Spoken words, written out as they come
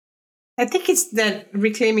I think it's that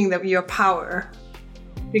reclaiming your power,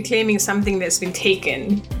 reclaiming something that's been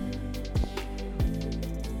taken.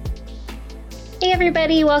 Hey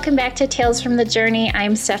everybody, welcome back to Tales from the Journey.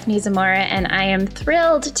 I'm Stephanie Zamora, and I am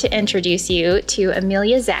thrilled to introduce you to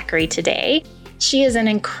Amelia Zachary today. She is an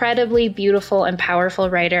incredibly beautiful and powerful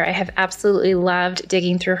writer. I have absolutely loved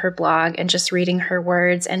digging through her blog and just reading her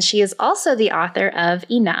words, and she is also the author of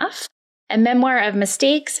Enough, a memoir of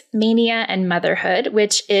mistakes, mania, and motherhood,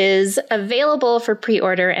 which is available for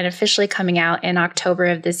pre-order and officially coming out in October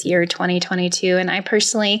of this year, 2022. And I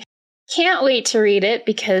personally can't wait to read it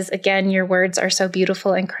because, again, your words are so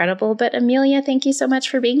beautiful and credible. But Amelia, thank you so much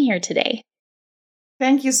for being here today.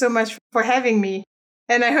 Thank you so much for having me.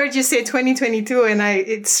 And I heard you say 2022, and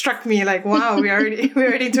it struck me like, wow, we're already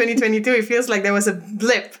in 2022. It feels like there was a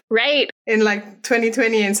blip, right, in like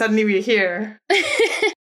 2020, and suddenly we're here.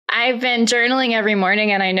 I've been journaling every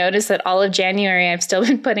morning, and I noticed that all of January I've still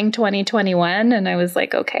been putting 2021, and I was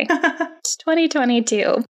like, okay, it's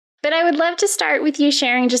 2022. But I would love to start with you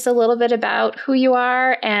sharing just a little bit about who you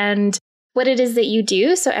are and what it is that you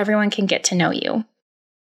do so everyone can get to know you.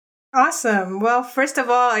 Awesome. Well, first of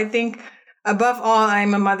all, I think above all,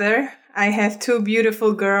 I'm a mother. I have two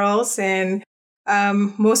beautiful girls, and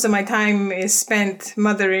most of my time is spent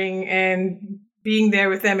mothering and being there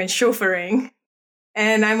with them and chauffeuring.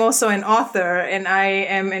 And I'm also an author, and I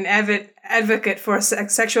am an avid advocate for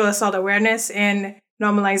sexual assault awareness and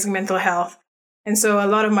normalizing mental health. And so a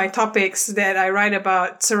lot of my topics that I write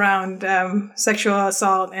about surround sexual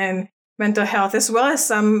assault and mental health, as well as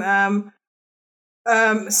some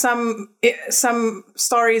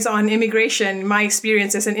stories on immigration, my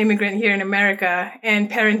experience as an immigrant here in America, and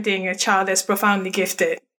parenting a child that's profoundly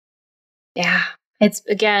gifted. Yeah. It's,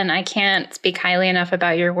 again, I can't speak highly enough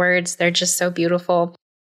about your words. They're just so beautiful.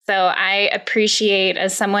 So I appreciate,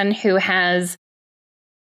 as someone who has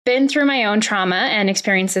been through my own trauma and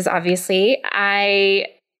experiences, obviously, I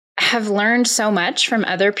have learned so much from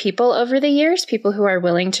other people over the years, people who are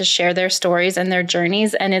willing to share their stories and their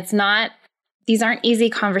journeys. And these aren't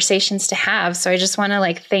easy conversations to have. So I just want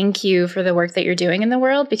to thank you for the work that you're doing in the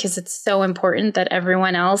world, because it's so important that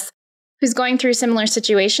everyone else who's going through similar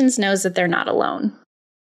situations knows that they're not alone.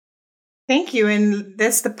 Thank you. And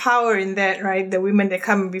that's the power in that, right? The women that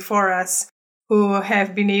come before us who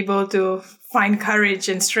have been able to find courage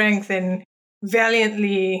and strength and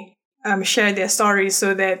valiantly share their stories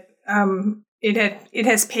so that it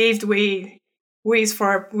has paved ways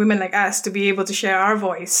for women like us to be able to share our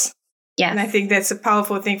voice. Yes. And I think that's a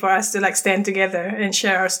powerful thing for us to stand together and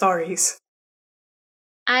share our stories.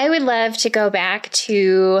 I would love to go back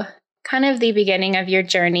to kind of the beginning of your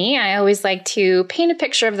journey. I always like to paint a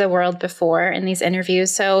picture of the world before in these interviews.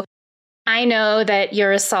 So I know that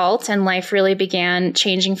your assault and life really began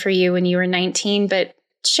changing for you when you were 19, but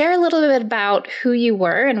share a little bit about who you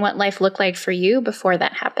were and what life looked like for you before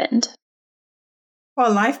that happened.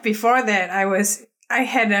 Well, life before that, I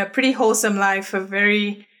had a pretty wholesome life, a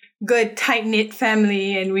very good, tight-knit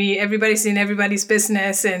family, and everybody's in everybody's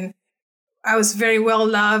business, and I was very well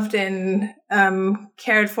loved and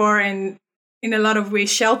cared for, and in a lot of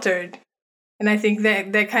ways sheltered. And I think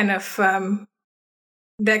that kind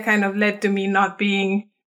of led to me not being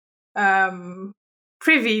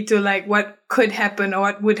privy to what could happen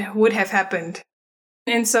or what would have happened.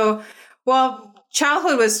 And so,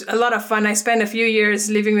 childhood was a lot of fun. I spent a few years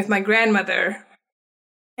living with my grandmother,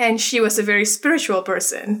 and she was a very spiritual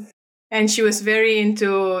person, and she was very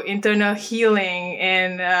into internal healing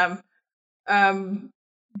and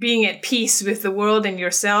being at peace with the world and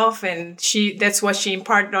yourself, and that's what she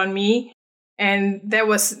imparted on me, and that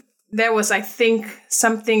was I think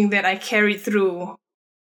something that I carried through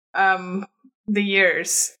the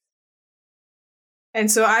years.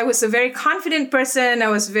 And so I was a very confident person. I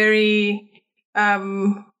was very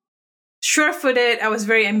sure-footed. I was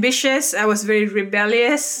very ambitious. I was very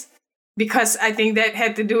rebellious, because I think that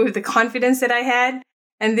had to do with the confidence that I had.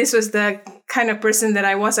 And this was the kind of person that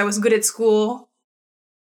I was. I was good at school.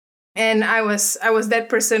 And I was that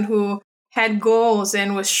person who had goals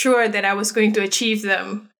and was sure that I was going to achieve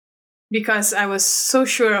them because I was so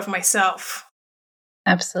sure of myself.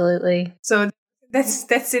 Absolutely. So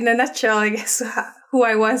that's in a nutshell, I guess, who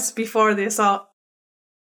I was before the assault.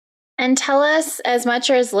 And tell us as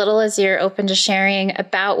much or as little as you're open to sharing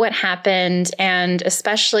about what happened, and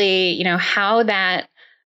especially, how that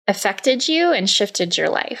affected you and shifted your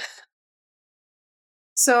life.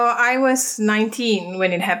 So I was 19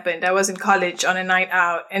 when it happened. I was in college on a night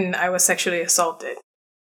out, and I was sexually assaulted.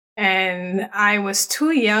 And I was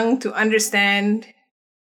too young to understand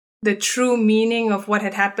the true meaning of what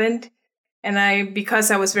had happened. And because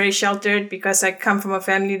I was very sheltered, because I come from a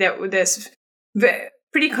family that was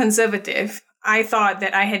pretty conservative, I thought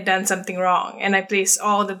that I had done something wrong, and I placed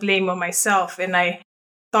all the blame on myself. And I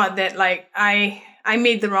thought that like I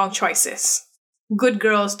made the wrong choices. Good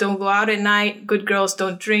girls don't go out at night. Good girls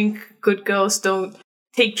don't drink. Good girls don't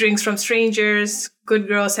take drinks from strangers. Good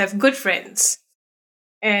girls have good friends.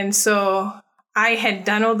 And so I had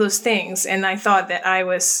done all those things, and I thought that I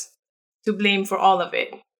was to blame for all of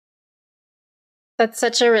it. That's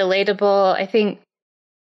such a relatable, I think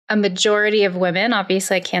a majority of women,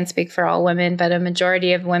 obviously I can't speak for all women, but a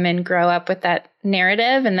majority of women grow up with that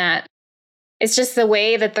narrative, and that it's just the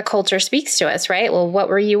way that the culture speaks to us, right? Well, what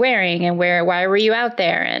were you wearing, and why were you out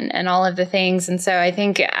there, and all of the things. And so I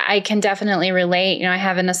think I can definitely relate. You know, I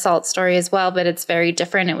have an assault story as well, but it's very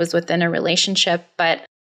different. It was within a relationship, but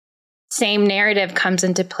same narrative comes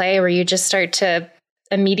into play where you just start to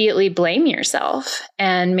immediately blame yourself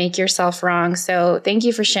and make yourself wrong. So thank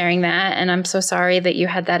you for sharing that. And I'm so sorry that you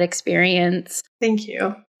had that experience. Thank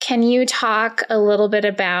you. Can you talk a little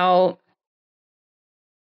bit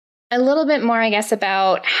more, I guess,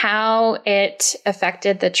 about how it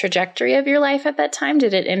affected the trajectory of your life at that time?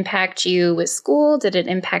 Did it impact you with school? Did it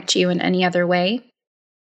impact you in any other way?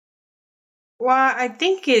 Well, I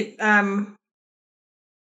think it kind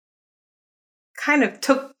of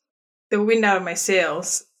took the wind out of my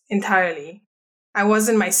sails entirely. I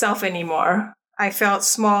wasn't myself anymore. I felt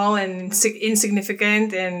small and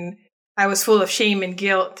insignificant, and I was full of shame and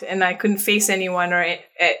guilt, and I couldn't face anyone, or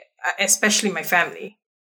especially my family.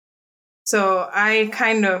 So I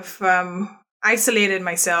kind of isolated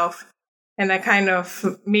myself, and I kind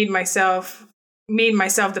of made myself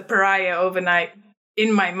the pariah overnight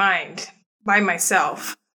in my mind by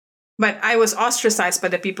myself. But I was ostracized by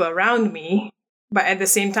the people around me. But at the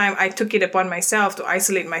same time, I took it upon myself to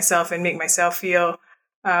isolate myself and make myself feel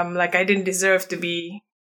like I didn't deserve to be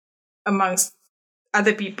amongst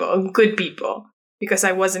other people, good people, because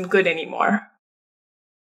I wasn't good anymore.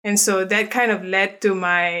 And so that kind of led to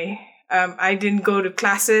my, I didn't go to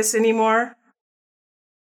classes anymore.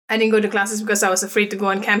 I didn't go to classes because I was afraid to go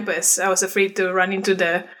on campus. I was afraid to run into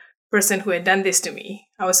the person who had done this to me.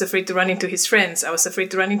 I was afraid to run into his friends. I was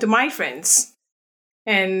afraid to run into my friends.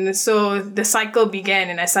 And so the cycle began,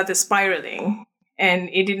 and I started spiraling, and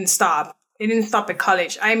it didn't stop. It didn't stop at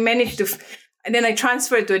college. I managed to, and then I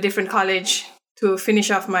transferred to a different college to finish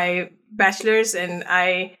off my bachelor's, and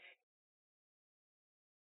I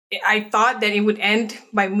thought that it would end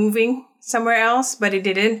by moving somewhere else, but it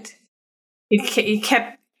didn't.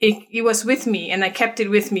 It was with me, and I kept it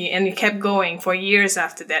with me, and it kept going for years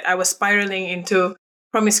after that. I was spiraling into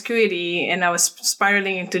promiscuity, and I was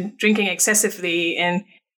spiraling into drinking excessively and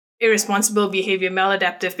irresponsible behavior,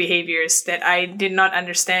 maladaptive behaviors that I did not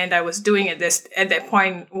understand I was doing at that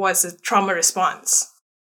point was a trauma response.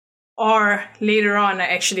 Or later on, I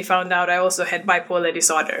actually found out I also had bipolar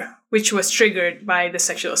disorder, which was triggered by the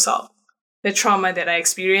sexual assault. The trauma that I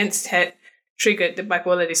experienced had triggered the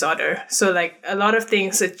bipolar disorder. So like a lot of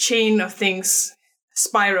things, a chain of things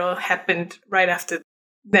spiral happened right after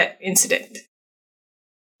that incident.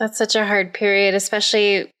 That's such a hard period,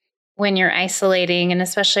 especially when you're isolating, and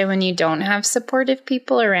especially when you don't have supportive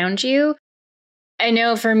people around you. I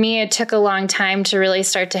know for me, it took a long time to really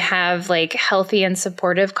start to have like healthy and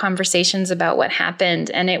supportive conversations about what happened.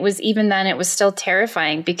 And it was, even then, it was still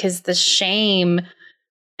terrifying because the shame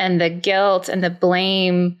and the guilt and the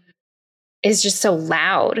blame is just so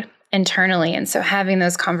loud internally. And so having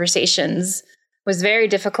those conversations was very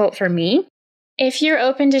difficult for me. If you're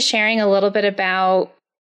open to sharing a little bit about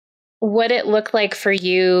what it looked like for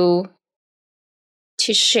you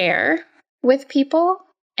to share with people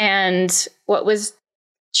and what was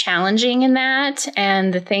challenging in that,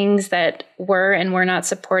 and the things that were and were not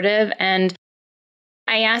supportive. And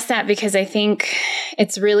I ask that because I think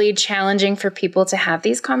it's really challenging for people to have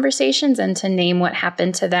these conversations and to name what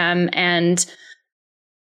happened to them and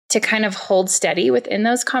to kind of hold steady within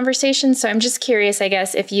those conversations. So I'm just curious, I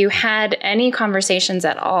guess, if you had any conversations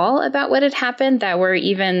at all about what had happened that were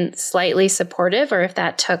even slightly supportive, or if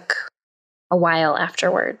that took a while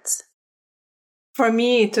afterwards. For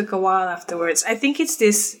me, it took a while afterwards. I think it's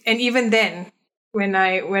this, and even then, when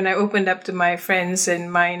I opened up to my friends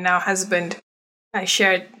and my now husband, I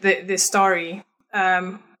shared this story.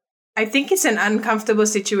 I think it's an uncomfortable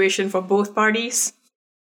situation for both parties.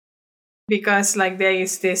 Because like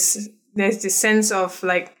there's this sense of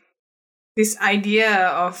like this idea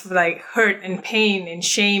of like hurt and pain and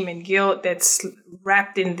shame and guilt that's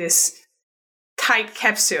wrapped in this tight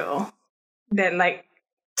capsule that like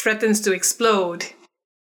threatens to explode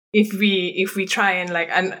if we try and like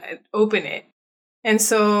open it. And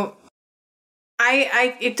so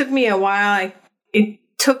it took me a while. It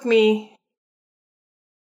took me,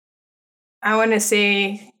 I want to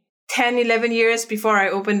say 10, 11 years before I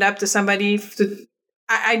opened up to somebody.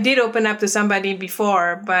 I did open up to somebody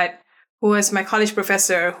before, but who was my college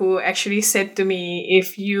professor, who actually said to me,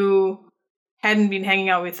 if you hadn't been hanging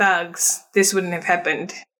out with thugs, this wouldn't have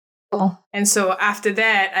happened. Oh. And so after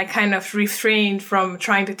that, I kind of refrained from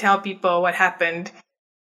trying to tell people what happened,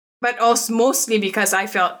 but also mostly because I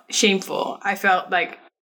felt shameful. I felt like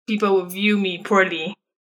people would view me poorly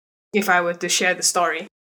if I were to share the story.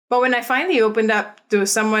 But when I finally opened up to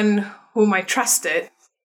someone whom I trusted,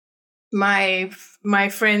 my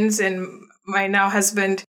friends and my now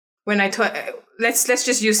husband, when I told, let's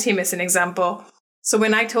just use him as an example. So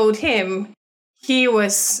when I told him, he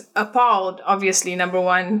was appalled, obviously, number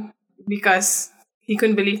one, because he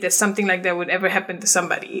couldn't believe that something like that would ever happen to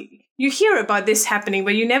somebody. You hear about this happening,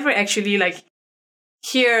 but you never actually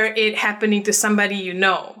hear it happening to somebody you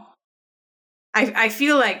know. I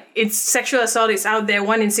feel like it's sexual assault is out there.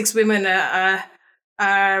 1 in 6 women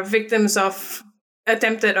are victims of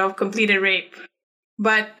attempted or completed rape,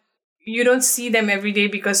 but you don't see them every day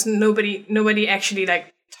because nobody actually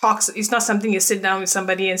talks. It's not something you sit down with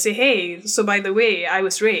somebody and say, hey, so by the way, I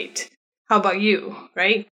was raped. How about you?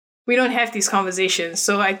 Right? We don't have these conversations.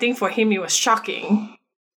 So I think for him, it was shocking.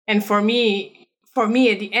 And for me,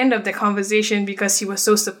 at the end of the conversation, because he was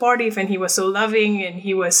so supportive and he was so loving and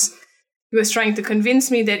he was trying to convince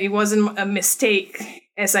me that it wasn't a mistake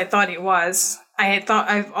as I thought it was.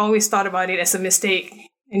 I've always thought about it as a mistake.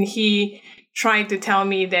 And he tried to tell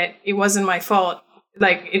me that it wasn't my fault.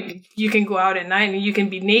 You can go out at night and you can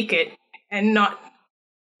be naked and not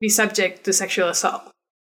be subject to sexual assault.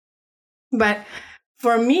 But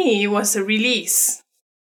for me, it was a release.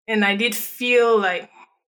 And I did feel like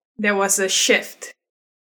there was a shift,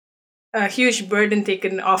 a huge burden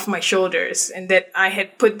taken off my shoulders, and that I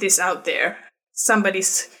had put this out there.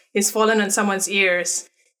 It's fallen on someone's ears,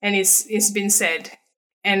 and it's been said.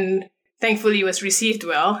 And thankfully, it was received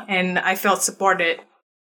well, and I felt supported.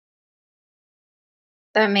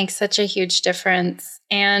 That makes such a huge difference.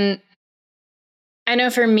 And I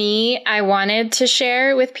know for me, I wanted to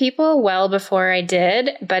share with people well before I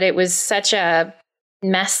did, but it was such a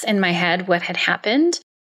mess in my head what had happened.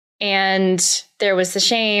 And there was the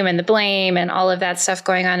shame and the blame and all of that stuff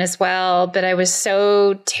going on as well. But I was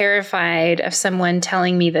so terrified of someone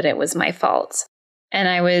telling me that it was my fault. And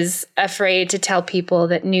I was afraid to tell people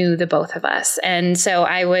that knew the both of us. And so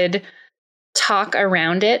I would talk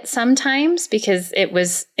around it sometimes because it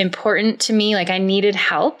was important to me. I needed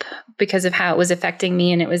help because of how it was affecting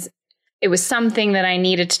me. And it was something that I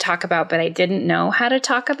needed to talk about, but I didn't know how to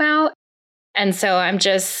talk about. And so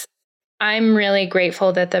I'm really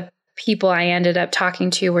grateful that the people I ended up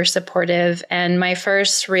talking to were supportive. And my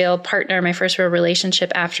first real partner, my first real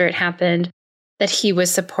relationship after it happened, that he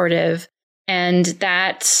was supportive. And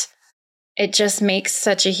that it just makes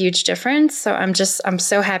such a huge difference. So I'm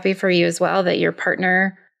so happy for you as well that your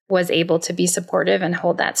partner was able to be supportive and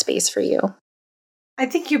hold that space for you. I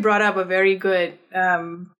think you brought up a very good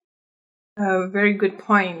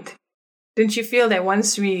point. Don't you feel that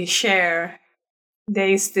once we share,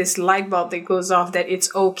 there's this light bulb that goes off that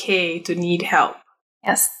it's okay to need help?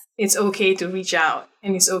 Yes. It's okay to reach out,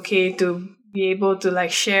 and it's okay to be able to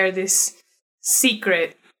share this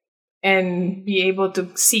secret and be able to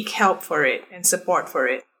seek help for it and support for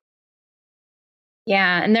it.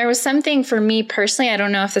 Yeah. And there was something for me personally, I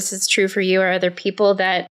don't know if this is true for you or other people,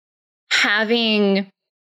 that having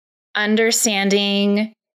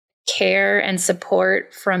understanding, care, and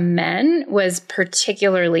support from men was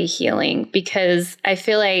particularly healing, because I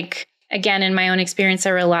feel like, again, in my own experience,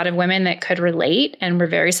 there were a lot of women that could relate and were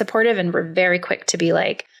very supportive and were very quick to be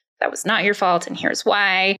like, that was not your fault and here's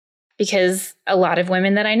why. Because a lot of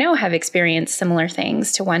women that I know have experienced similar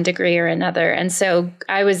things to one degree or another. And so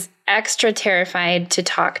I was extra terrified to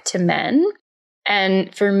talk to men.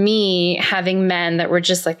 And for me, having men that were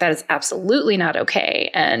just like, that is absolutely not okay,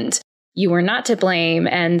 and you were not to blame,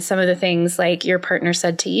 and some of the things like your partner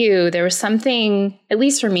said to you, there was something, at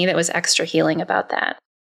least for me, that was extra healing about that.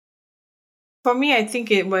 For me, I think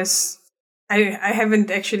it was, I haven't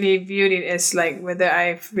actually viewed it as whether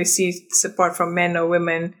I've received support from men or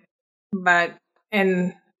women. But,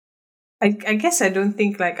 and I guess I don't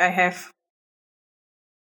think I have,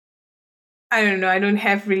 I don't know, I don't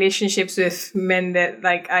have relationships with men that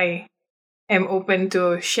I am open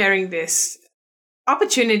to sharing this.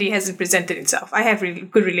 Opportunity hasn't presented itself. I have really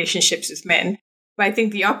good relationships with men, but I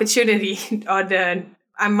think the opportunity or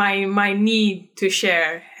my need to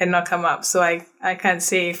share had not come up. So I can't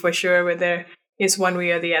say for sure whether it's one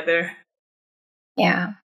way or the other.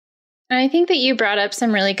 Yeah. And I think that you brought up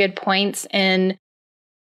some really good points in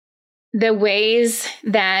the ways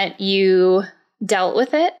that you dealt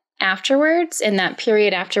with it afterwards, in that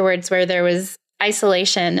period afterwards where there was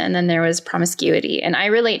isolation and then there was promiscuity. And I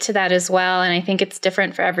relate to that as well. And I think it's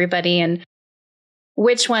different for everybody and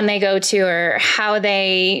which one they go to or how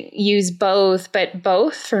they use both. But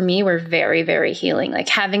both for me were very, very healing. Like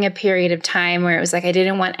having a period of time where it was like I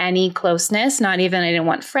didn't want any closeness, I didn't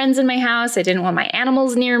want friends in my house. I didn't want my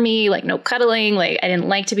animals near me, like no cuddling. Like I didn't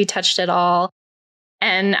like to be touched at all.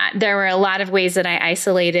 And there were a lot of ways that I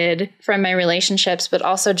isolated from my relationships, but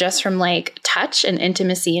also just from like touch and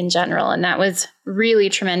intimacy in general. And that was really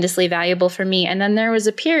tremendously valuable for me. And then there was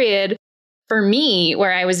a period for me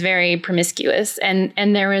where I was very promiscuous. And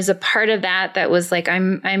there was a part of that was like,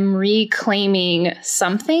 I'm reclaiming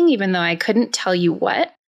something, even though I couldn't tell you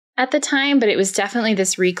what at the time, but it was definitely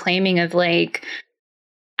this reclaiming of like,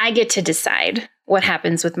 I get to decide what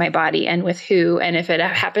happens with my body and with who, and if it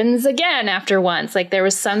happens again after once. Like there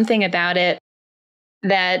was something about it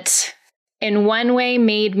that in one way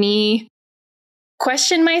made me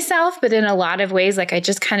question myself, but in a lot of ways, like I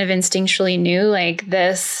just kind of instinctually knew like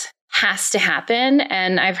this has to happen.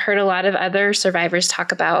 And I've heard a lot of other survivors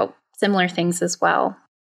talk about similar things as well.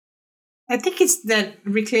 I think it's that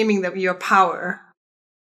reclaiming your power,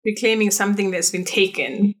 reclaiming something that's been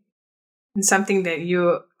taken and something that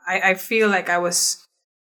I feel like I was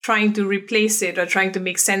trying to replace it or trying to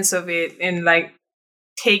make sense of it and like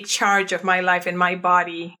take charge of my life and my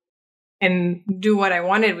body and do what I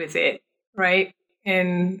wanted with it, right?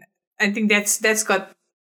 And I think that's got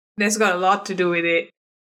a lot to do with it.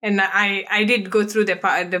 And I did go through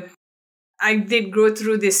I did go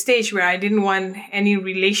through this stage where I didn't want any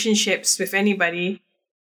relationships with anybody,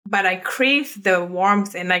 but I craved the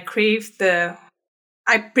warmth and I pretended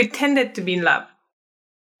to be in love.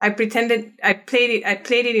 I played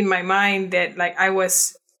it in my mind that like I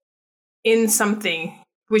was in something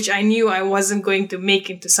which I knew I wasn't going to make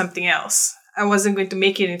into something else. I wasn't going to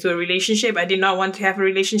make it into a relationship. I did not want to have a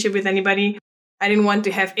relationship with anybody. I didn't want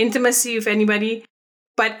to have intimacy with anybody.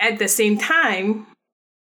 But at the same time,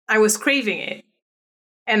 I was craving it.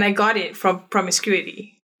 And I got it from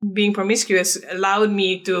promiscuity. Being promiscuous allowed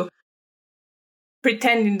me to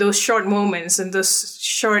pretend in those short moments and those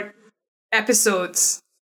short episodes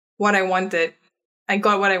what I wanted. I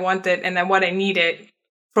got what I wanted and then what I needed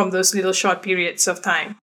from those little short periods of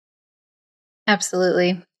time.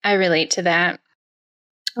 Absolutely. I relate to that.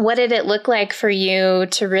 What did it look like for you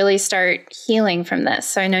to really start healing from this?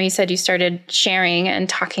 So I know you said you started sharing and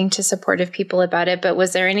talking to supportive people about it, but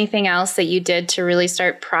was there anything else that you did to really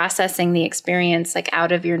start processing the experience like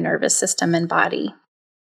out of your nervous system and body?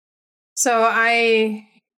 So I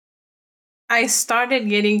started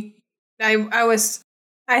getting, my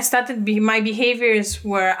behaviors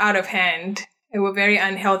were out of hand. They were very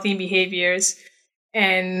unhealthy behaviors.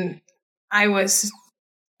 And I was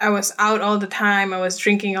out all the time. I was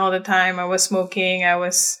drinking all the time. I was smoking. I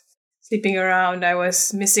was sleeping around. I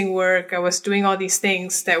was missing work. I was doing all these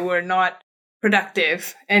things that were not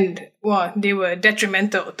productive. And well, they were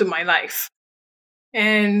detrimental to my life.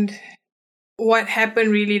 And what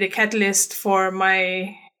happened really, the catalyst for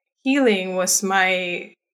my healing was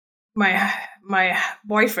my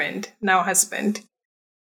boyfriend, now husband.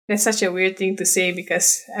 That's such a weird thing to say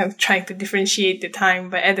because I'm trying to differentiate the time,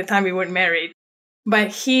 but at the time we weren't married.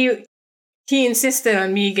 But he insisted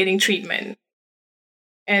on me getting treatment.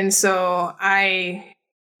 And so I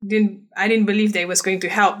didn't believe that it was going to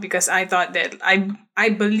help because I thought that I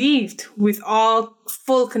believed with all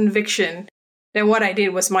full conviction that what I did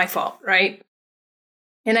was my fault, right?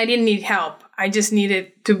 And I didn't need help. I just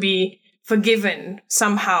needed to be forgiven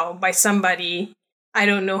somehow by somebody, I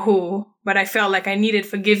don't know who, but I felt like I needed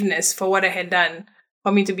forgiveness for what I had done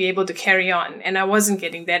for me to be able to carry on. And I wasn't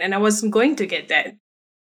getting that, and I wasn't going to get that.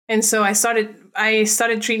 And so I started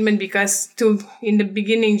treatment in the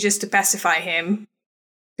beginning, just to pacify him,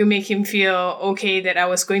 to make him feel okay that I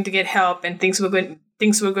was going to get help and things were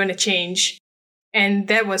going to change. And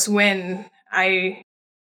that was when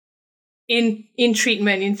in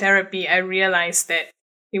treatment, in therapy, I realized that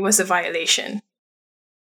it was a violation.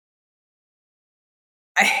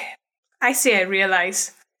 I say I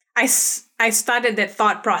realized. I started that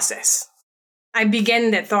thought process. I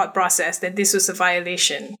began that thought process that this was a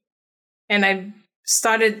violation. And I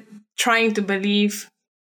started trying to believe.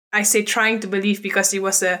 I say trying to believe because it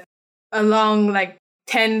was a long,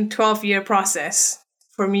 10, 12-year process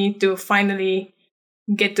for me to finally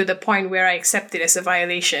get to the point where I accept it as a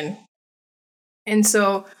violation. And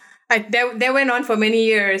so that went on for many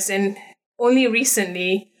years, and only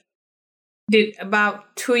recently,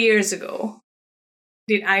 about 2 years ago,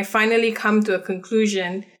 did I finally come to a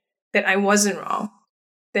conclusion that I wasn't wrong,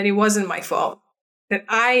 that it wasn't my fault, that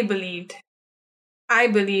I believed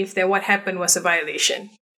that what happened was a violation.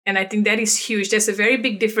 And I think that is huge. There's a very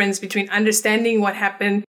big difference between understanding what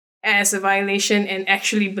happened as a violation and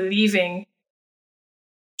actually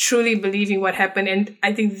truly believing what happened. And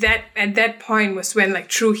I think that at that point was when like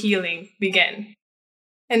true healing began.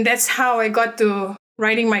 And that's how I got to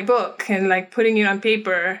writing my book and like putting it on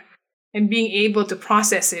paper and being able to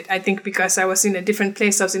process it. I think because I was in a different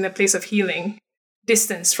place. I was in a place of healing,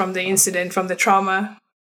 distance from the incident, from the trauma.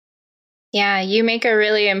 Yeah, you make a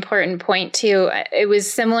really important point too. It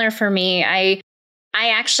was similar for me. I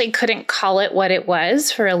actually couldn't call it what it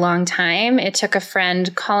was for a long time. It took a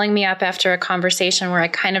friend calling me up after a conversation where I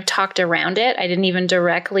kind of talked around it. I didn't even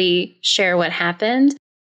directly share what happened.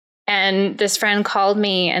 And this friend called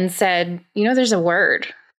me and said, there's a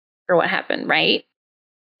word for what happened, right?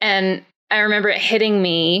 And I remember it hitting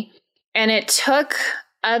me, and it took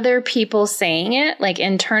other people saying it. Like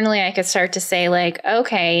internally, I could start to say like,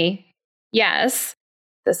 okay, yes,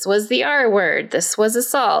 this was the R word. This was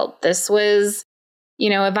assault. This was,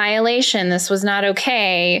 a violation. This was not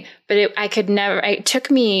okay. But it took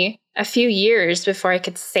me a few years before I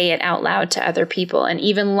could say it out loud to other people, and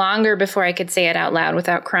even longer before I could say it out loud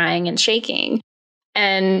without crying and shaking.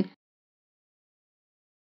 And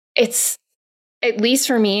it's, at least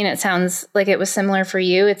for me, and it sounds like it was similar for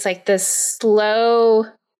you, it's like this slow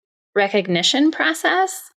recognition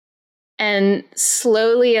process and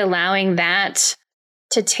slowly allowing that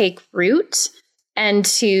to take root and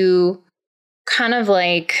to kind of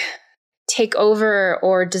like take over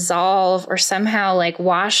or dissolve or somehow like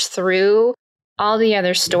wash through all the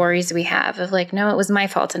other stories we have of like, no, it was my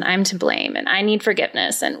fault and I'm to blame and I need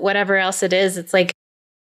forgiveness and whatever else it is. It's like,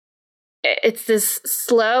 it's this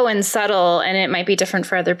slow and subtle, and it might be different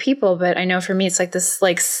for other people, but I know for me, it's like this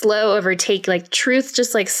like slow overtake, like truth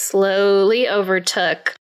just like slowly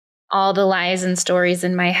overtook all the lies and stories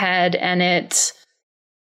in my head. And it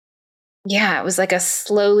was like a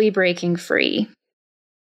slowly breaking free.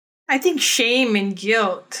 I think shame and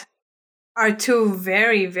guilt are two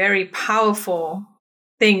very, very powerful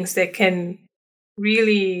things that can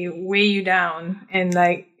really weigh you down. And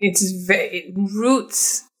like it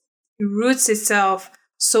roots itself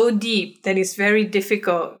so deep that it's very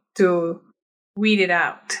difficult to weed it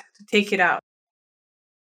out, to take it out.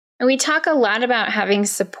 And we talk a lot about having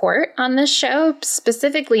support on this show,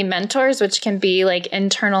 specifically mentors, which can be like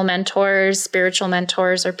internal mentors, spiritual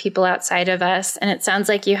mentors, or people outside of us. And it sounds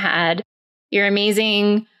like you had your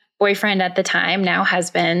amazing boyfriend at the time, now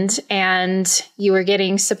husband, and you were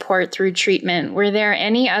getting support through treatment. Were there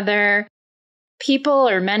any other people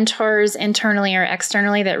or mentors internally or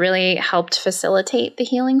externally that really helped facilitate the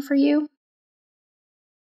healing for you?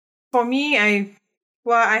 For me, I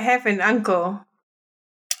have an uncle.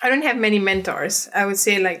 I don't have many mentors. I would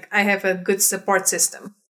say like I have a good support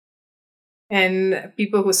system and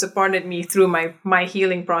people who supported me through my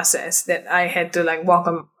healing process that I had to like walk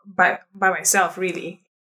on by myself really.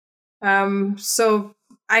 So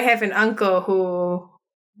I have an uncle who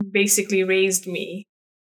basically raised me,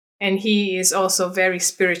 and he is also very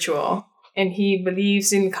spiritual, and he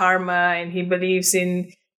believes in karma, and he believes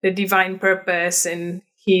in the divine purpose, and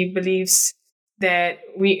he believes that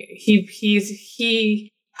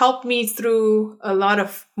he helped me through a lot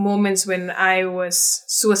of moments when I was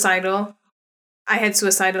suicidal. I had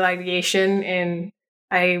suicidal ideation and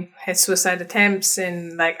I had suicide attempts,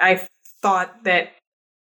 and like I thought that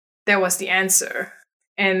was the answer.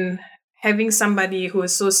 And having somebody who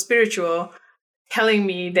is so spiritual telling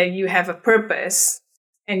me that you have a purpose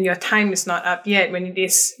and your time is not up yet. When it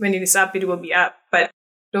is up, it will be up, but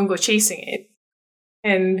don't go chasing it.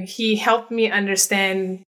 And he helped me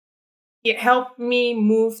understand. It helped me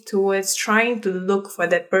move towards trying to look for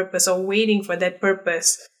that purpose or waiting for that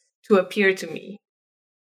purpose to appear to me.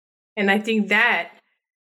 And I think that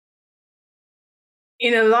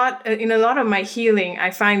in a lot of my healing,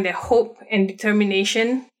 I find that hope and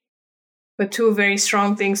determination were two very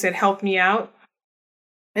strong things that helped me out.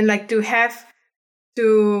 And like to have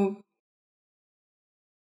the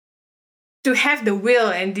will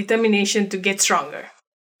and determination to get stronger,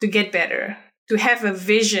 to get better, to have a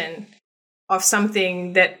vision of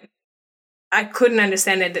something that I couldn't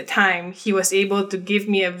understand at the time. He was able to give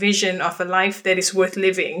me a vision of a life that is worth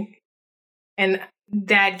living. And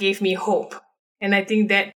that gave me hope. And I think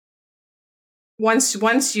that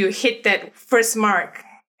once you hit that first mark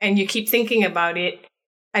and you keep thinking about it,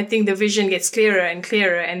 I think the vision gets clearer and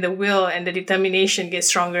clearer, and the will and the determination gets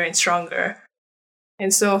stronger and stronger.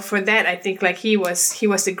 And so for that, I think like he was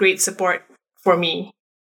a great support for me.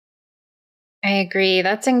 I agree.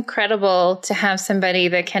 That's incredible to have somebody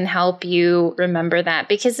that can help you remember that,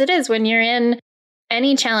 because it is when you're in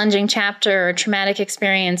any challenging chapter or traumatic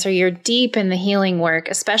experience, or you're deep in the healing work,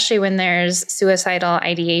 especially when there's suicidal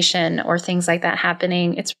ideation or things like that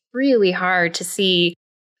happening, it's really hard to see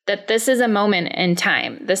that this is a moment in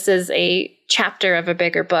time. This is a chapter of a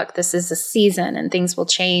bigger book. This is a season and things will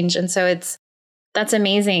change. And so that's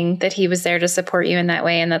amazing that he was there to support you in that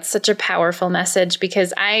way. And that's such a powerful message,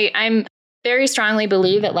 because I'm very strongly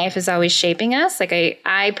believe that life is always shaping us. Like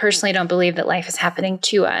I personally don't believe that life is happening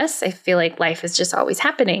to us. I feel like life is just always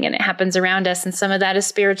happening and it happens around us. And some of that is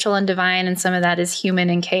spiritual and divine, and some of that is human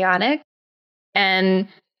and chaotic. And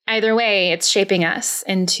either way, it's shaping us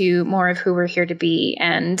into more of who we're here to be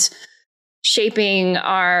and shaping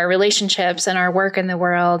our relationships and our work in the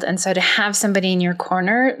world. And so to have somebody in your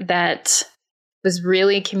corner that was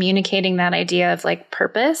really communicating that idea of like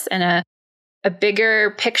purpose and a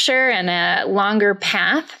bigger picture and a longer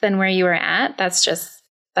path than where you were at, that's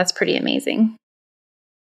pretty amazing.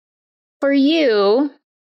 For you,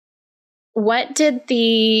 what did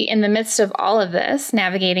in the midst of all of this,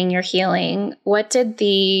 navigating your healing, what did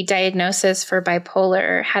the diagnosis for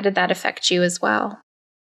bipolar, how did that affect you as well?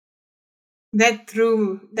 That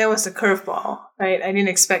was a curveball, right? I didn't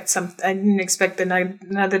expect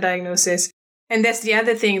another diagnosis. And that's the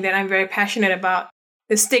other thing that I'm very passionate about,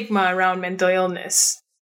 the stigma around mental illness.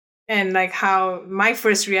 And like how my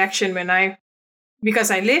first reaction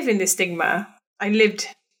because I lived in the stigma,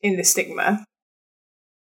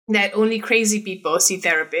 that only crazy people see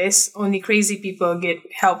therapists, only crazy people get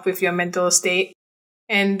help with your mental state,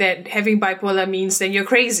 and that having bipolar means that you're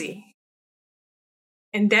crazy.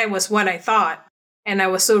 And that was what I thought. And I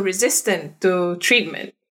was so resistant to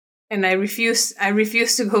treatment. And I refused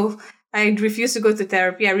to go to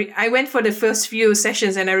therapy. I went for the first few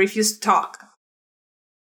sessions and I refused to talk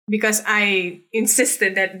because I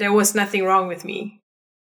insisted that there was nothing wrong with me,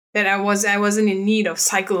 that I wasn't in need of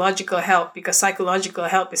psychological help, because psychological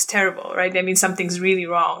help is terrible, right? That means something's really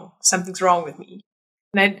wrong. Something's wrong with me.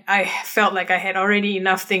 And I felt like I had already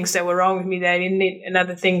enough things that were wrong with me that I didn't need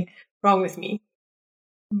another thing wrong with me.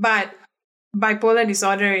 But bipolar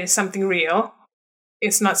disorder is something real.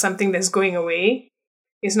 It's not something that's going away.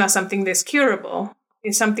 It's not something that's curable.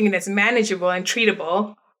 It's something that's manageable and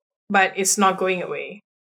treatable, but it's not going away.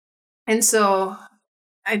 And so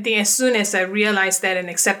I think as soon as I realized that and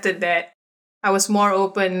accepted that, I was more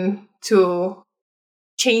open to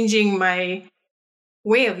changing my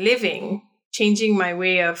way of living, changing my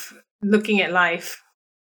way of looking at life,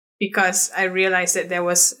 because I realized that there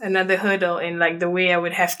was another hurdle in like the way I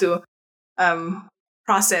would have to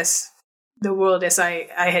process the world as I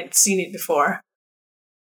had seen it before.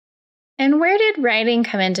 And where did writing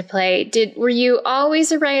come into play? Were you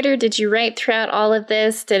always a writer? Did you write throughout all of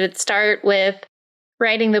this? Did it start with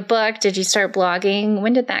writing the book? Did you start blogging?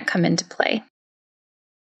 When did that come into play?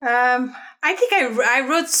 I think I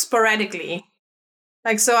wrote sporadically.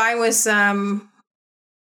 Like, so I was,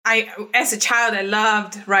 as a child, I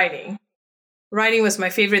loved writing. Writing was my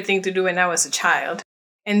favorite thing to do when I was a child.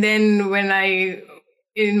 And then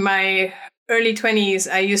in my early 20s,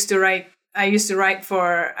 I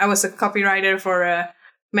was a copywriter for a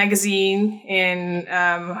magazine, and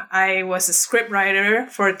I was a script writer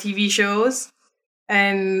for TV shows.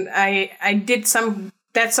 And I did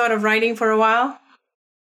that sort of writing for a while.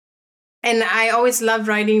 And I always loved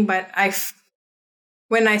writing, but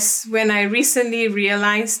when I recently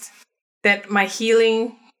realized that my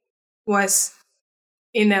healing was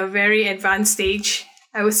in a very advanced stage,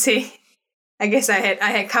 I would say, I guess I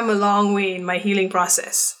had come a long way in my healing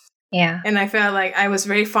process. Yeah. And I felt like I was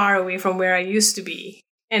very far away from where I used to be.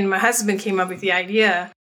 And my husband came up with the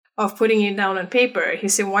idea of putting it down on paper. He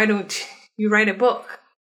said, "Why don't you write a book?"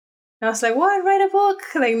 And I was like, "What? Write a book?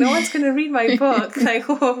 Like, no one's going to read my book. Like,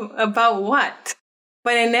 about what?"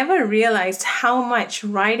 But I never realized how much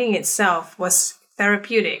writing itself was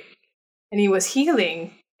therapeutic and it was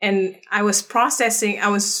healing. And I was reprocessing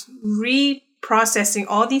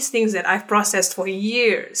all these things that I've processed for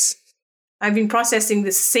years. I've been processing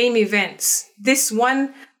the same events. This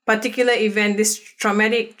one particular event, this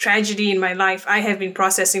traumatic tragedy in my life, I have been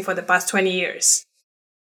processing for the past 20 years.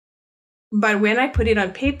 But when I put it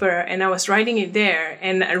on paper and I was writing it there,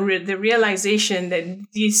 and the realization that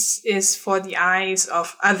this is for the eyes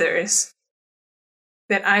of others,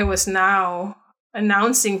 that I was now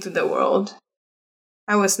announcing to the world,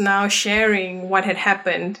 I was now sharing what had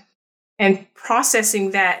happened and processing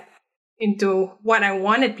that into what I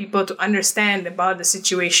wanted people to understand about the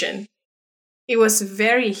situation. It was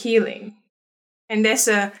very healing. And there's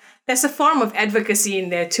a form of advocacy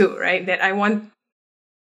in there too, right? That I want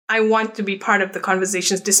I want to be part of the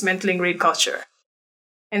conversations dismantling rape culture.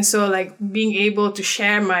 And so like being able to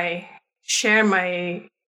share my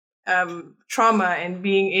trauma and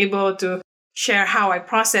being able to share how I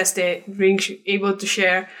processed it, being able to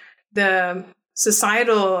share the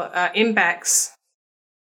societal impacts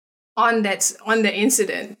on the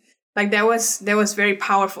incident, like that was very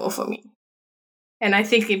powerful for me. And I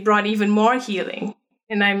think it brought even more healing.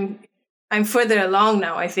 And I'm further along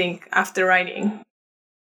now, I think, after writing.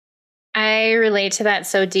 I relate to that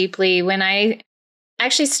so deeply. When I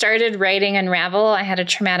actually started writing Unravel, I had a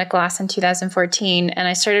traumatic loss in 2014, and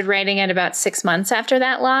I started writing it about 6 months after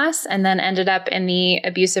that loss, and then ended up in the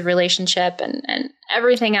abusive relationship, and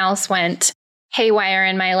everything else went haywire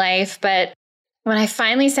in my life. But when I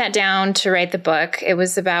finally sat down to write the book, it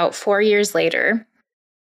was about 4 years later.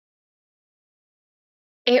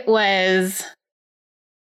 It was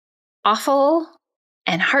awful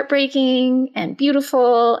and heartbreaking and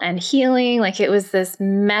beautiful and healing. Like it was this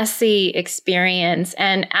messy experience,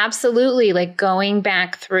 and absolutely like going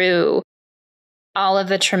back through all of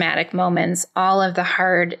the traumatic moments, all of the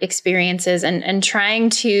hard experiences, and trying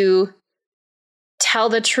to tell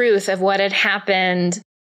the truth of what had happened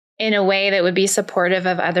in a way that would be supportive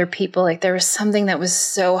of other people. Like there was something that was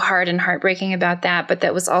so hard and heartbreaking about that, but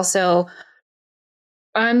that was also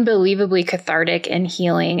unbelievably cathartic and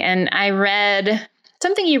healing. And I read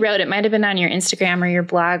something you wrote, it might have been on your Instagram or your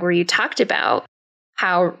blog, where you talked about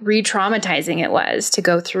how re-traumatizing it was to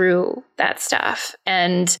go through that stuff.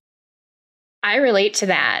 And I relate to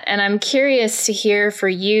that. And I'm curious to hear for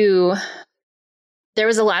you, there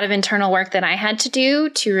was a lot of internal work that I had to do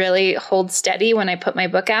to really hold steady when I put my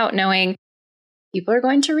book out, knowing people are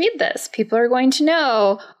going to read this. People are going to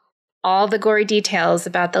know all the gory details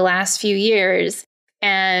about the last few years.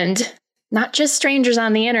 And not just strangers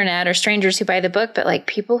on the internet or strangers who buy the book, but like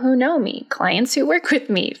people who know me, clients who work with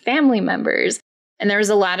me, family members. And there was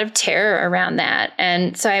a lot of terror around that.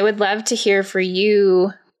 And so I would love to hear for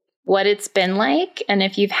you what it's been like, and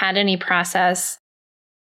if you've had any process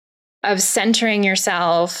of centering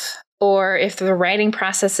yourself, or if the writing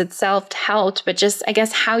process itself helped, but just, I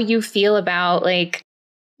guess, how you feel about like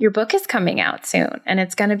your book is coming out soon and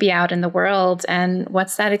it's going to be out in the world. And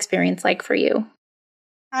what's that experience like for you?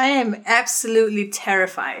 I am absolutely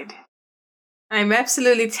terrified. I'm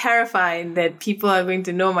absolutely terrified that people are going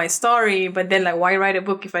to know my story, but then like, why write a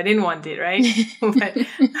book if I didn't want it, right? but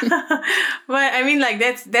I mean, like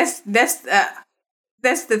that's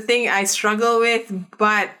the thing I struggle with.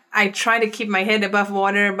 But I try to keep my head above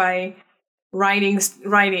water by writing.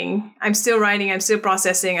 I'm still writing. I'm still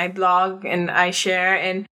processing. I blog and I share,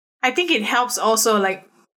 and I think it helps also. Like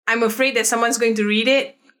I'm afraid that someone's going to read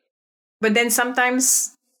it, but then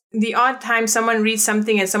sometimes, the odd time someone reads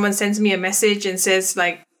something and someone sends me a message and says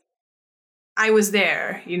like, I was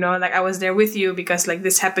there, like I was there with you because like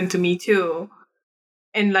this happened to me too.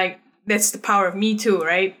 And like, that's the power of Me Too,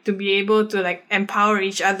 right? To be able to like empower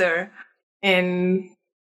each other and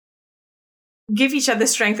give each other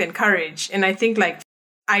strength and courage. And I think like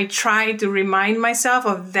I try to remind myself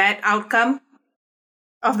of that outcome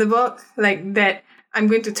of the book, like that I'm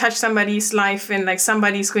going to touch somebody's life and like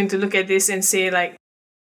somebody's going to look at this and say like,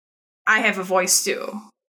 I have a voice too,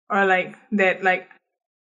 or like that, like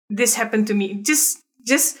this happened to me. Just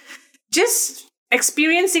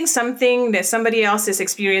experiencing something that somebody else has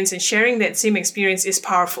experienced and sharing that same experience is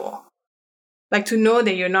powerful. Like to know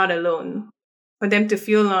that you're not alone, for them to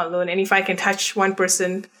feel not alone. And if I can touch one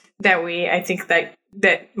person that way, I think that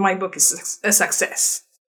my book is a success.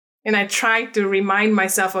 And I try to remind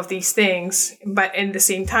myself of these things, but at the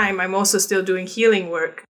same time, I'm also still doing healing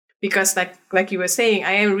work. Because like you were saying,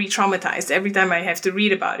 I am re-traumatized every time I have to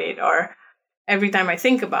read about it, or every time I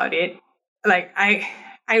think about it. Like I've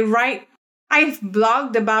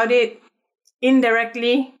blogged about it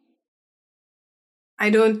indirectly.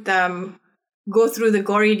 I don't go through the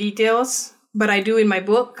gory details, but I do in my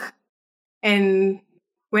book. And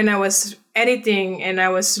when I was editing and I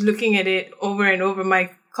was looking at it over and over,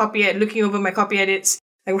 looking over my copy edits,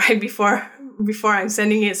 like right before I'm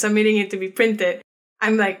submitting it to be printed,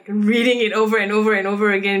 I'm like reading it over and over and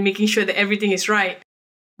over again, making sure that everything is right.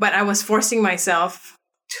 But I was forcing myself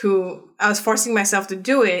to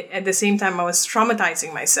do it. At the same time, I was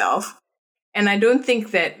traumatizing myself. And I don't think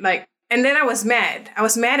that like, and then I was mad. I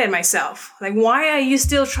was mad at myself. Like, why are you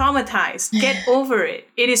still traumatized? Get over it.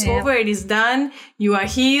 It is over. It is done. You are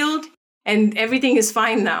healed and everything is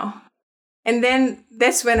fine now. And then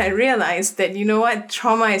that's when I realized that, you know what?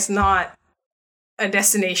 Trauma is not a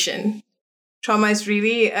destination. Trauma is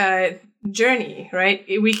really a journey, right?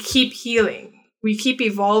 We keep healing. We keep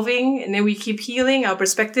evolving, and then we keep healing. Our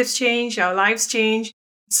perspectives change. Our lives change.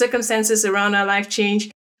 circumstances around our life change,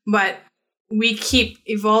 but we keep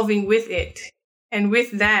evolving with it. And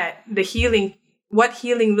with that, what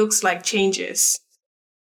healing looks like changes.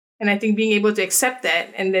 And I think being able to accept that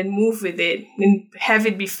and then move with it and have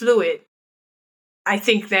it be fluid, I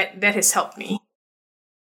think that has helped me.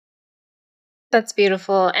 That's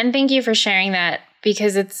beautiful. And thank you for sharing that,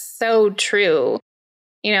 because it's so true.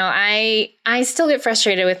 You know, I still get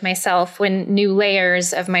frustrated with myself when new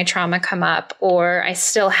layers of my trauma come up, or I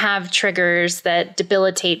still have triggers that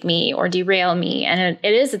debilitate me or derail me. And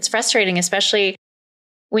it's frustrating, especially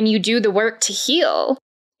when you do the work to heal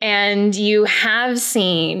and you have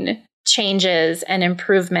seen changes and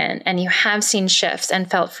improvement and you have seen shifts and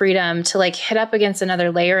felt freedom, to like hit up against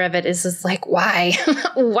another layer of it is just like, why?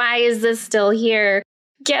 Why is this still here?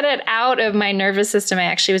 Get it out of my nervous system. I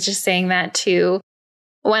actually was just saying that too.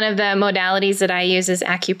 One of the modalities that I use is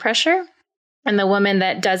acupressure. And the woman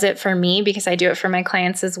that does it for me, because I do it for my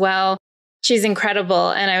clients as well, she's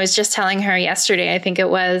incredible. And I was just telling her yesterday, I think it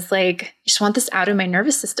was like, I just want this out of my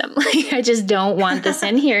nervous system. Like, I just don't want this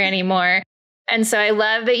in here anymore. And so I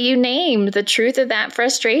love that you named the truth of that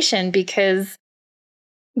frustration, because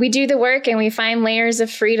we do the work and we find layers of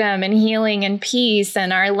freedom and healing and peace,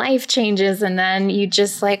 and our life changes. And then you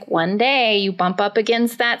just like one day you bump up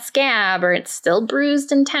against that scab, or it's still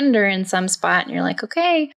bruised and tender in some spot. And you're like,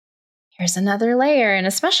 okay, here's another layer. And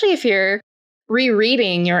especially if you're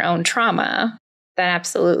rereading your own trauma, that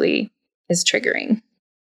absolutely is triggering.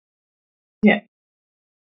 Yeah.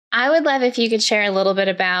 I would love if you could share a little bit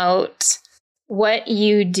about what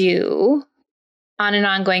you do on an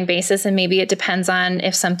ongoing basis. And maybe it depends on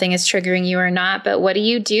if something is triggering you or not, but what do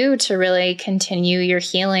you do to really continue your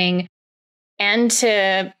healing and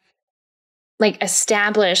to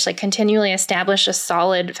continually establish a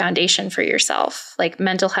solid foundation for yourself, like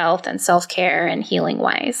mental health and self-care and healing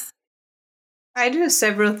wise? I do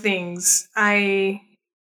several things. I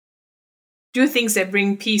do things that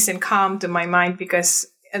bring peace and calm to my mind, because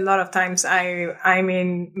a lot of times I'm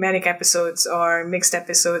in manic episodes or mixed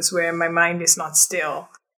episodes where my mind is not still.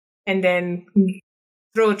 And then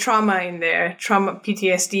throw trauma in there,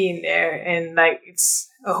 PTSD in there, and like it's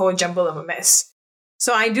a whole jumble of a mess.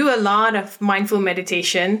 So I do a lot of mindful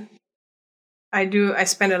meditation. I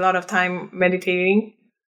spend a lot of time meditating.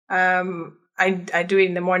 I do it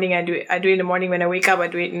in the morning. I do it in the morning when I wake up. I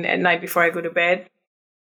do it at night before I go to bed.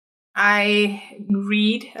 I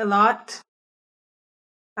read a lot.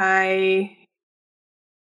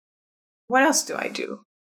 What else do I do?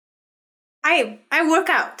 I work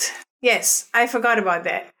out. Yes, I forgot about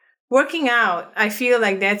that. Working out, I feel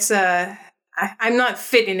like I'm not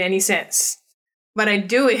fit in any sense, but I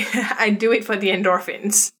do it. I do it for the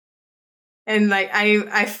endorphins. And like I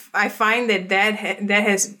find that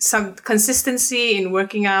has some consistency in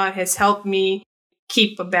working out has helped me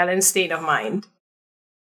keep a balanced state of mind.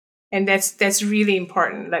 And that's really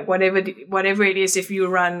important. Like whatever it is, if you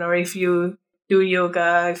run or if you do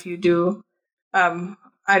yoga, if you do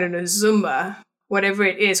I don't know, Zumba, whatever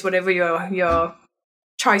it is, whatever your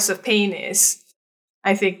choice of pain is,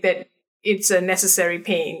 I think that it's a necessary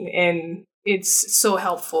pain, and it's so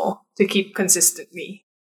helpful to keep consistently.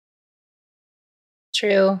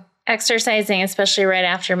 True. Exercising, especially right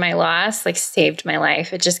after my loss, like saved my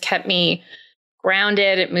life. It just kept me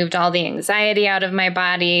grounded. It moved all the anxiety out of my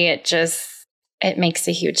body. It makes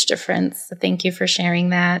a huge difference. So thank you for sharing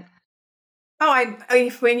that. Oh,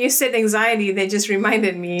 when you said anxiety, that just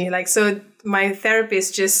reminded me. Like, so my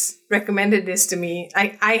therapist just recommended this to me.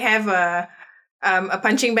 I have a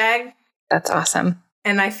punching bag. That's awesome.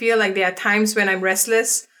 And I feel like there are times when I'm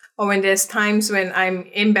restless, or when there's times when I'm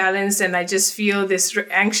imbalanced and I just feel this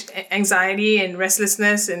anxiety and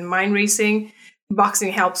restlessness and mind racing.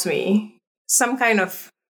 Boxing helps me. Some kind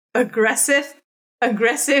of aggressive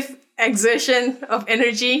exertion of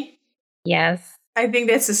energy. Yes. I think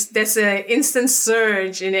that's an instant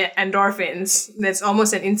surge in endorphins. That's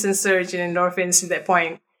almost an instant surge in endorphins at that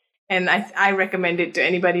point. And I recommend it to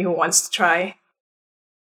anybody who wants to try.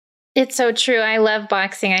 It's so true. I love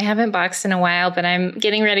boxing. I haven't boxed in a while, but I'm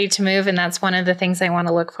getting ready to move. And that's one of the things I want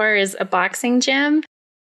to look for is a boxing gym.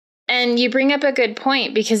 And you bring up a good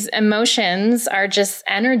point, because emotions are just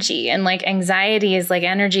energy, and like anxiety is like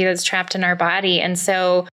energy that's trapped in our body. And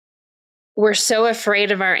so we're so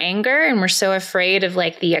afraid of our anger, and we're so afraid of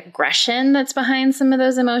like the aggression that's behind some of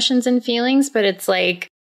those emotions and feelings. But it's like,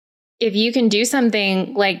 if you can do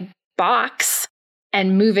something like box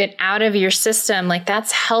and move it out of your system, like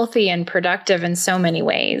that's healthy and productive in so many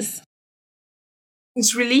ways.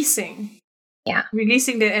 It's releasing. Yeah.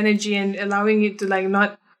 Releasing that energy and allowing it to like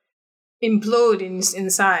not implode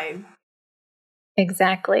inside.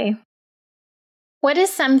 Exactly. What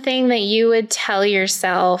is something that you would tell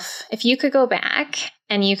yourself if you could go back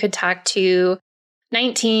and you could talk to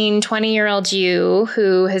 19, 20-year-old you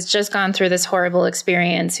who has just gone through this horrible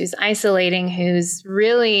experience, who's isolating, who's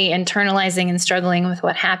really internalizing and struggling with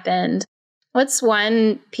what happened? What's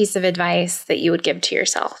one piece of advice that you would give to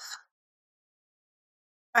yourself?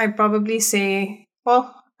 I'd probably say,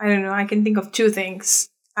 well, I don't know. I can think of two things.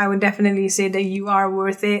 I would definitely say that you are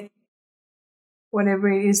worth it. Whatever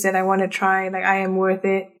it is that I want to try, like I am worth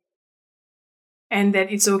it. And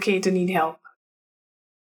that it's okay to need help.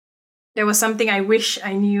 There was something I wish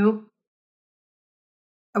I knew.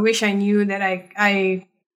 I wish I knew that I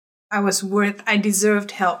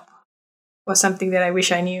deserved help. Was something that I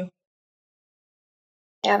wish I knew.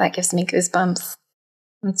 Yeah, that gives me goosebumps.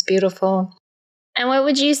 That's beautiful. And what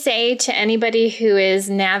would you say to anybody who is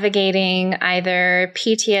navigating either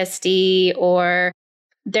PTSD or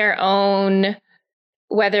their own,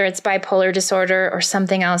 whether it's bipolar disorder or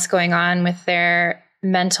something else going on with their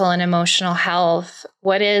mental and emotional health?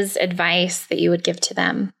 What is advice that you would give to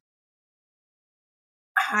them?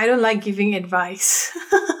 I don't like giving advice.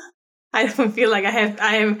 I don't feel like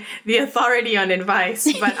I am the authority on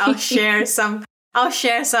advice, but I'll share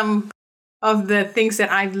some of the things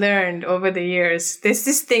that I've learned over the years. There's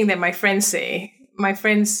this thing that my friends say. My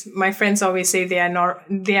friends always say there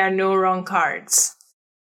are no wrong cards.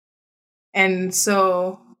 And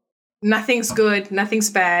so nothing's good, nothing's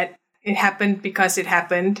bad. It happened because it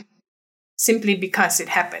happened, simply because it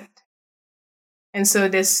happened. And so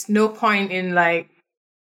there's no point in like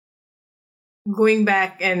going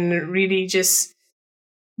back and really just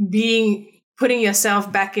putting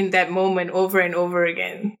yourself back in that moment over and over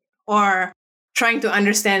again, or trying to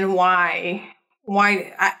understand why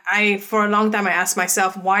I for a long time I asked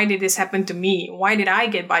myself, why did this happen to me? Why did I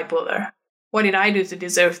get bipolar? What did I do to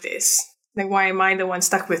deserve this? Like, why am I the one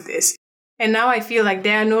stuck with this? And now I feel like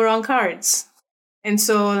there are no wrong cards. And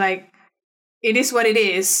so like, it is what it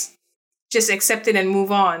is. Just accept it and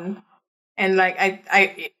move on. And like,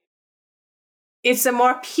 it's a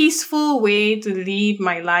more peaceful way to live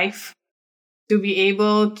my life, to be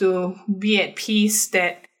able to be at peace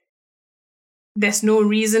that there's no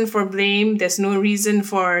reason for blame. There's no reason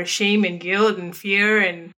for shame and guilt and fear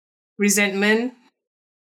and resentment.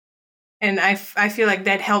 And I feel like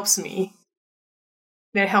that helps me.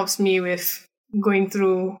 That helps me with going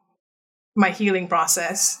through my healing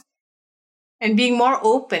process and being more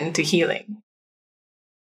open to healing.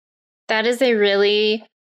 That is a really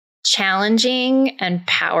challenging and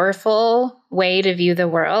powerful way to view the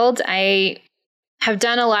world. I have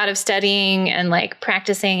done a lot of studying and like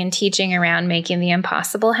practicing and teaching around making the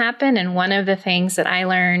impossible happen. And one of the things that I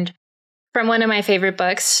learned from one of my favorite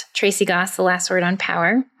books, Tracy Goss, The Last Word on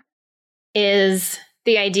Power, is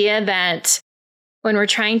the idea that when we're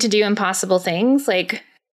trying to do impossible things, like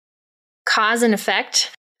cause and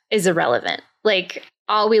effect is irrelevant. Like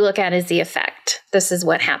all we look at is the effect. This is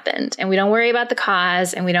what happened. And we don't worry about the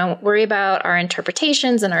cause, and we don't worry about our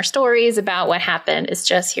interpretations and our stories about what happened. It's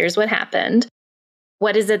just, here's what happened.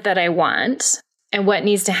 What is it that I want? And what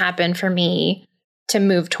needs to happen for me to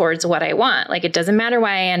move towards what I want? Like, it doesn't matter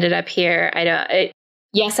why I ended up here.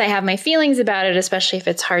 Yes, I have my feelings about it, especially if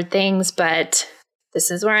it's hard things, but this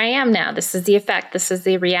is where I am now. This is the effect. This is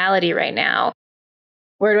the reality right now.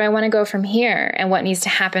 Where do I want to go from here? And what needs to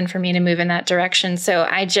happen for me to move in that direction? So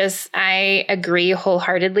I agree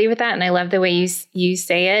wholeheartedly with that. And I love the way you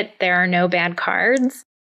say it. There are no bad cards.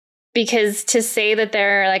 Because to say that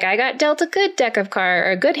they're like, I got dealt a good deck of cards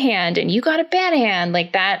or a good hand and you got a bad hand,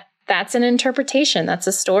 like that's an interpretation. That's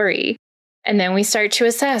a story. And then we start to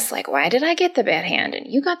assess, like, why did I get the bad hand and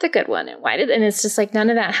you got the good one? And it's just like, none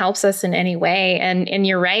of that helps us in any way. And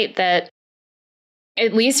you're right that,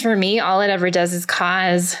 at least for me, all it ever does is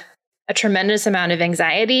cause a tremendous amount of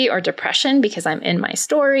anxiety or depression because I'm in my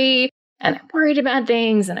story and I'm worried about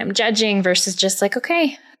things and I'm judging, versus just like,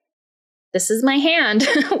 okay, this is my hand.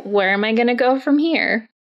 Where am I going to go from here?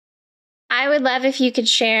 I would love if you could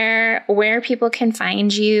share where people can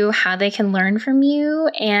find you, how they can learn from you,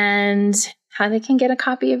 and how they can get a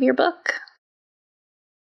copy of your book.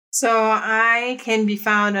 So I can be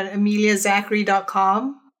found on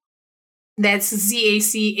ameliazachary.com. That's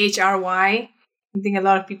ZACHRY. I think a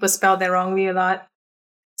lot of people spell that wrongly a lot.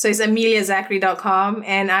 So it's ameliazachary.com.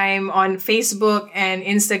 And I'm on Facebook and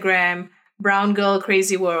Instagram, Brown Girl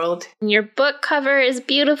Crazy World. Your book cover is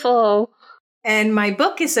beautiful. And my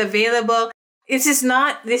book is available. This is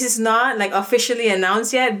not like officially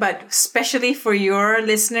announced yet, but especially for your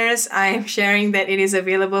listeners, I am sharing that it is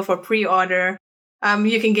available for pre-order.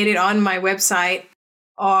 You can get it on my website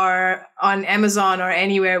or on Amazon or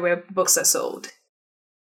anywhere where books are sold.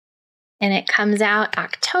 and it comes out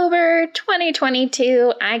October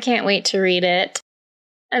 2022. I can't wait to read it.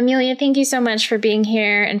 Amelia, thank you so much for being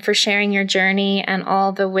here and for sharing your journey and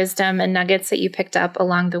all the wisdom and nuggets that you picked up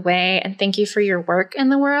along the way. And thank you for your work in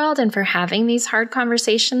the world and for having these hard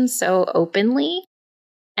conversations so openly.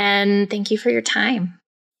 And thank you for your time.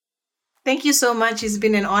 Thank you so much. It's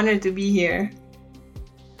been an honor to be here.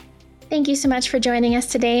 Thank you so much for joining us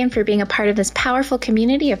today and for being a part of this powerful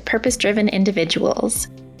community of purpose-driven individuals.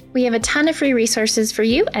 We have a ton of free resources for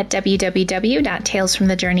you at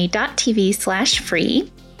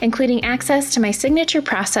www.talesfromthejourney.tv/free, including access to my signature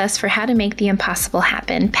process for how to make the impossible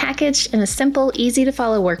happen, packaged in a simple,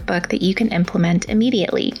 easy-to-follow workbook that you can implement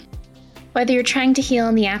immediately. Whether you're trying to heal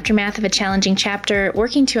in the aftermath of a challenging chapter,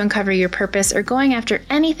 working to uncover your purpose, or going after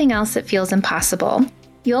anything else that feels impossible,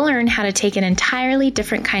 you'll learn how to take an entirely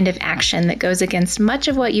different kind of action that goes against much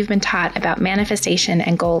of what you've been taught about manifestation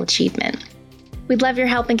and goal achievement. We'd love your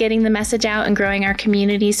help in getting the message out and growing our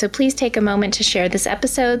community, so please take a moment to share this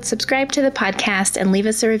episode, subscribe to the podcast, and leave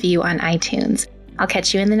us a review on iTunes. I'll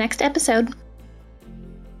catch you in the next episode.